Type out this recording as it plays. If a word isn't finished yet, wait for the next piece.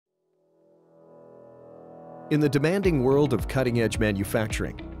In the demanding world of cutting-edge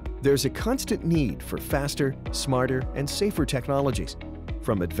manufacturing, there's a constant need for faster, smarter, and safer technologies.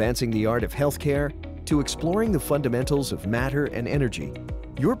 From advancing the art of healthcare to exploring the fundamentals of matter and energy,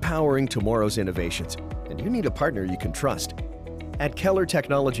 you're powering tomorrow's innovations, and you need a partner you can trust. At Keller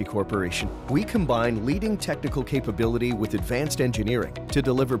Technology Corporation, we combine leading technical capability with advanced engineering to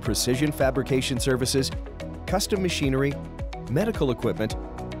deliver precision fabrication services, custom machinery, medical equipment,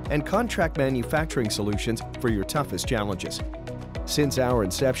 and contract manufacturing solutions for your toughest challenges. Since our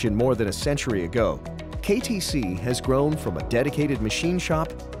inception more than a century ago, KTC has grown from a dedicated machine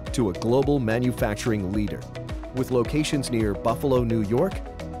shop to a global manufacturing leader, with locations near Buffalo, New York,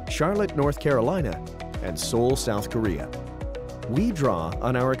 Charlotte, North Carolina, and Seoul, South Korea. We draw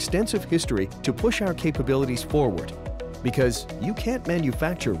on our extensive history to push our capabilities forward, because you can't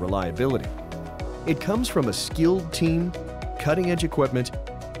manufacture reliability. It comes from a skilled team, cutting-edge equipment,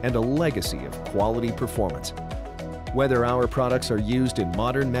 and a legacy of quality performance. Whether our products are used in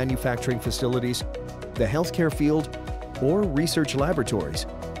modern manufacturing facilities, the healthcare field, or research laboratories,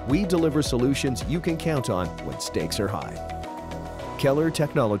 we deliver solutions you can count on when stakes are high. Keller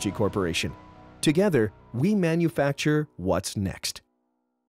Technology Corporation. Together, we manufacture what's next.